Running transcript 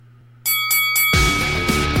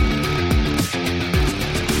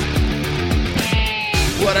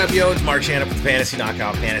up, yo? It's Mark Shannon with the Fantasy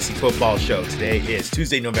Knockout Fantasy Football Show. Today is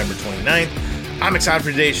Tuesday, November 29th. I'm excited for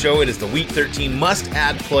today's show. It is the Week 13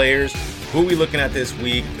 must-add players. Who are we looking at this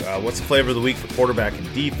week? What's the flavor of the week for quarterback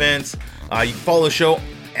and defense? You can follow the show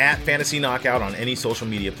at Fantasy Knockout on any social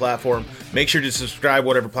media platform. Make sure to subscribe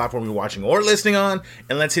whatever platform you're watching or listening on.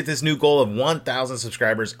 And let's hit this new goal of 1,000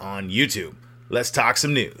 subscribers on YouTube. Let's talk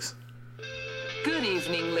some news. Good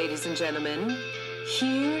evening, ladies and gentlemen.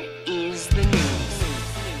 Here is the news.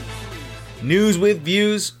 News with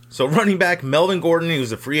views. So running back Melvin Gordon, he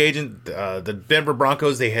was a free agent. The Denver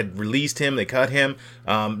Broncos, they had released him. They cut him.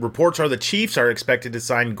 Reports are the Chiefs are expected to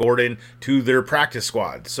sign Gordon to their practice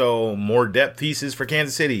squad. So more depth pieces for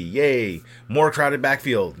Kansas City. Yay. More crowded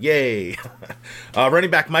backfield. Yay.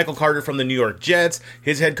 Running back Michael Carter from the New York Jets.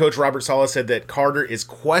 His head coach Robert Saleh said that Carter is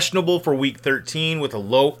questionable for Week 13 with a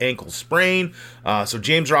low ankle sprain. So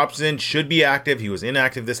James Robinson should be active. He was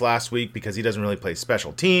inactive this last week because he doesn't really play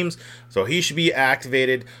special teams. So he should be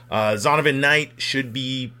activated. Zonovan Knight should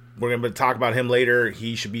be, we're going to talk about him later.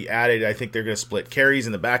 He should be added. I think they're going to split carries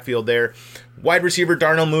in the backfield there. Wide receiver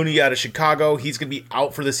Darnell Mooney out of Chicago. He's going to be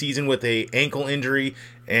out for the season with a ankle injury,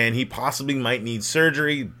 and he possibly might need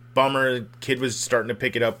surgery. Bummer. Kid was starting to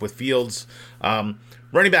pick it up with Fields.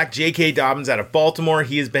 Running back J.K. Dobbins out of Baltimore.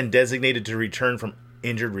 He has been designated to return from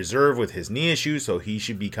injured reserve with his knee issues, so he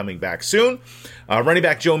should be coming back soon. Running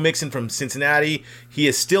back Joe Mixon from Cincinnati. He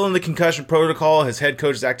is still in the concussion protocol. His head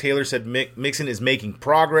coach Zach Taylor said Mixon is making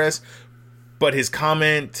progress, but his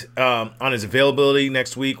comment on his availability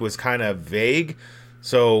next week was kind of vague,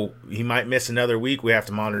 so he might miss another week. We have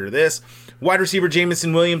to monitor this. Wide receiver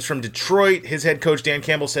Jameson Williams from Detroit. His head coach Dan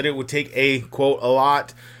Campbell said it would take a, quote, a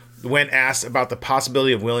lot when asked about the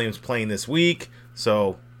possibility of Williams playing this week.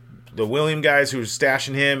 So the William guys who are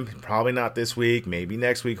stashing him, probably not this week, maybe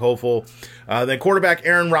next week, hopeful. Then quarterback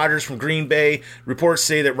Aaron Rodgers from Green Bay. Reports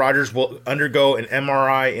say that Rodgers will undergo an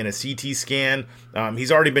MRI and a CT scan. He's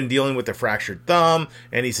already been dealing with a fractured thumb,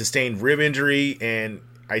 and he sustained rib injury. And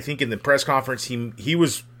I think in the press conference, he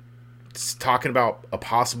was talking about a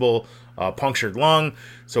possible punctured lung.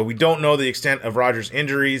 So we don't know the extent of Rodgers'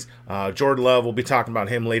 injuries. Jordan Love, will be talking about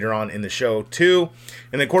him later on in the show too.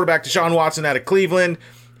 And then quarterback Deshaun Watson out of Cleveland.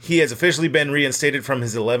 He has officially been reinstated from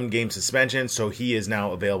his 11-game suspension, so he is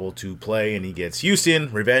now available to play, and he gets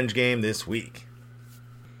Houston revenge game this week.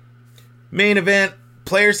 Main event,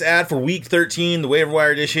 players to add for Week 13, the waiver wire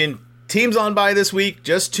edition. Teams on bye this week,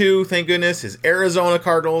 just two, thank goodness, is Arizona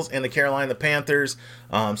Cardinals and the Carolina Panthers.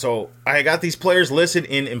 So I got these players listed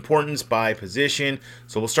in importance by position.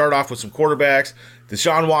 So we'll start off with some quarterbacks.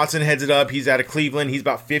 Deshaun Watson heads it up. He's out of Cleveland. He's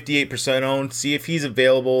about 58% owned. See if he's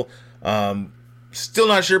available. Still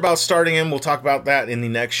not sure about starting him. We'll talk about that in the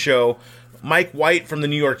next show. Mike White from the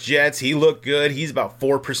New York Jets. He looked good. He's about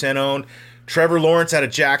 4% owned. Trevor Lawrence out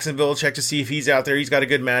of Jacksonville. Check to see if he's out there. He's got a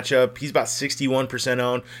good matchup. He's about 61%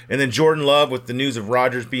 owned. And then Jordan Love, with the news of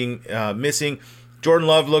Rodgers being missing. Jordan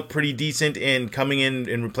Love looked pretty decent in coming in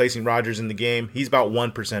and replacing Rodgers in the game. He's about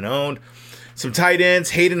 1% owned. Some tight ends.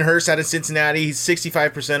 Hayden Hurst out of Cincinnati. He's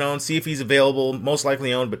 65% owned. See if he's available. Most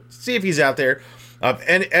likely owned, but see if he's out there.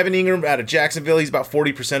 Evan Ingram out of Jacksonville, he's about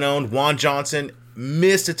 40% owned. Juwan Johnson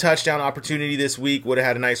missed a touchdown opportunity this week, would have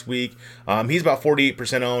had a nice week. He's about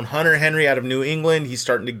 48% owned. Hunter Henry out of New England, he's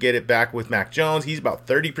starting to get it back with Mac Jones. He's about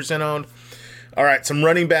 30% owned. All right, some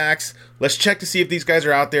running backs. Let's check to see if these guys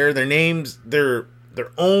are out there. Their names, their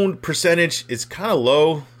owned percentage is kind of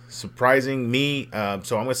low, surprising me. So I'm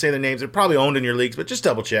going to say their names. They're probably owned in your leagues, but just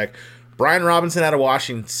double check. Brian Robinson out of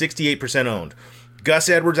Washington, 68% owned. Gus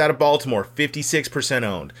Edwards out of Baltimore, 56%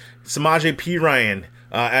 owned. Samaje Perine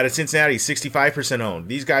out of Cincinnati, 65% owned.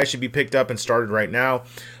 These guys should be picked up and started right now.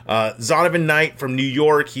 Zonovan Knight from New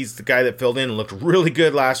York, he's the guy that filled in and looked really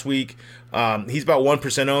good last week. He's about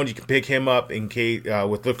 1% owned. You can pick him up in case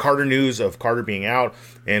with the Carter news of Carter being out,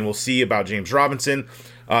 and we'll see about James Robinson.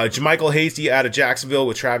 JaMycal Hasty out of Jacksonville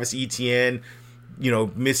with Travis Etienne,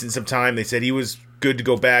 missing some time. They said he was good to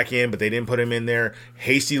go back in, but they didn't put him in there.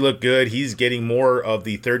 Hasty looked good. He's getting more of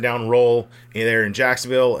the third down role in there in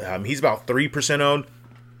Jacksonville. He's about 3% owned.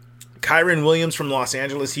 Kyren Williams from Los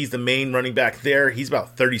Angeles, he's the main running back there. He's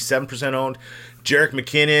about 37% owned. Jerick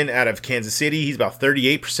McKinnon out of Kansas City, he's about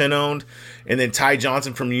 38% owned. And then Ty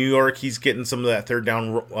Johnson from New York, he's getting some of that third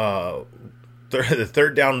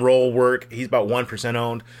down roll work. He's about 1%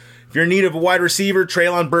 owned. If you're in need of a wide receiver,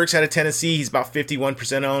 Treylon Burks out of Tennessee, he's about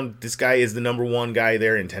 51% owned. This guy is the number one guy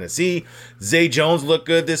there in Tennessee. Zay Jones looked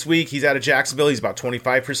good this week. He's out of Jacksonville. He's about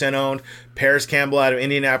 25% owned. Paris Campbell out of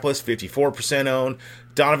Indianapolis, 54% owned.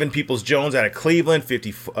 Donovan Peoples-Jones out of Cleveland,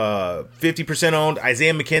 50% owned.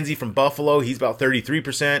 Isaiah McKenzie from Buffalo, he's about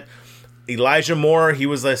 33%. Elijah Moore, he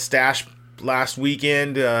was a stash last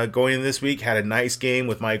weekend, going in this week, had a nice game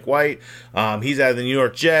with Mike White. He's out of the New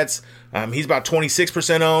York Jets. He's about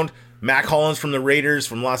 26% owned. Mac Hollins from the Raiders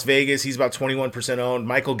from Las Vegas, he's about 21% owned.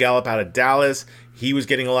 Michael Gallup out of Dallas, he was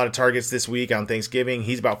getting a lot of targets this week on Thanksgiving.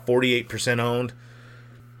 He's about 48% owned.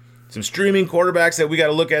 Some streaming quarterbacks that we got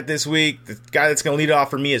to look at this week. The guy that's going to lead off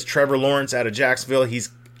for me is Trevor Lawrence out of Jacksonville. He's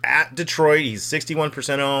at Detroit. He's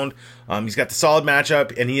 61% owned. He's got the solid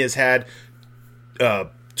matchup, and he has had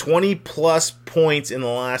 20-plus points in the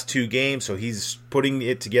last 2 games, so he's putting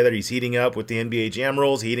it together. He's heating up with the NBA Jam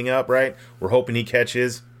rules. Heating up, right? We're hoping he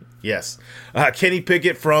catches. Yes. Kenny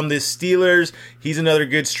Pickett from the Steelers. He's another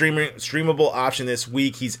good streamable option this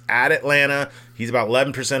week. He's at Atlanta. He's about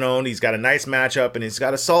 11% owned. He's got a nice matchup, and he's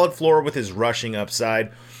got a solid floor with his rushing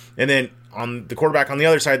upside. And then on the quarterback on the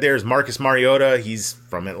other side there is Marcus Mariota. He's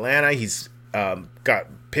from Atlanta. He's got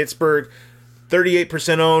Pittsburgh.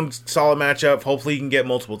 38% owned. Solid matchup. Hopefully he can get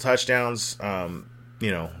multiple touchdowns.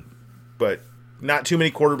 But not too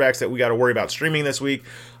many quarterbacks that we got to worry about streaming this week.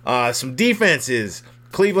 Some defenses.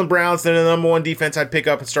 Cleveland Browns, they're the number 1 defense I'd pick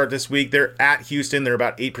up and start this week. They're at Houston. They're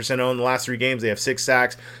about 8% owned. The last 3 games, they have 6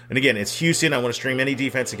 sacks. And again, it's Houston. I want to stream any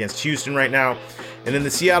defense against Houston right now. And then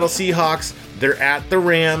the Seattle Seahawks, they're at the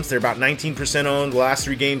Rams. They're about 19% owned. The last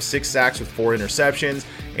 3 games, 6 sacks with 4 interceptions.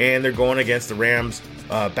 And they're going against the Rams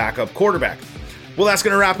backup quarterback. Well, that's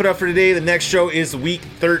going to wrap it up for today. The next show is Week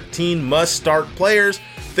 13 must-start players.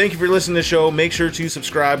 Thank you for listening to the show. Make sure to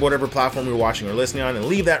subscribe, whatever platform you're watching or listening on, and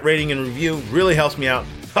leave that rating and review. Really helps me out.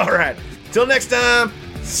 All right. Till next time,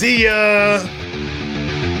 see ya.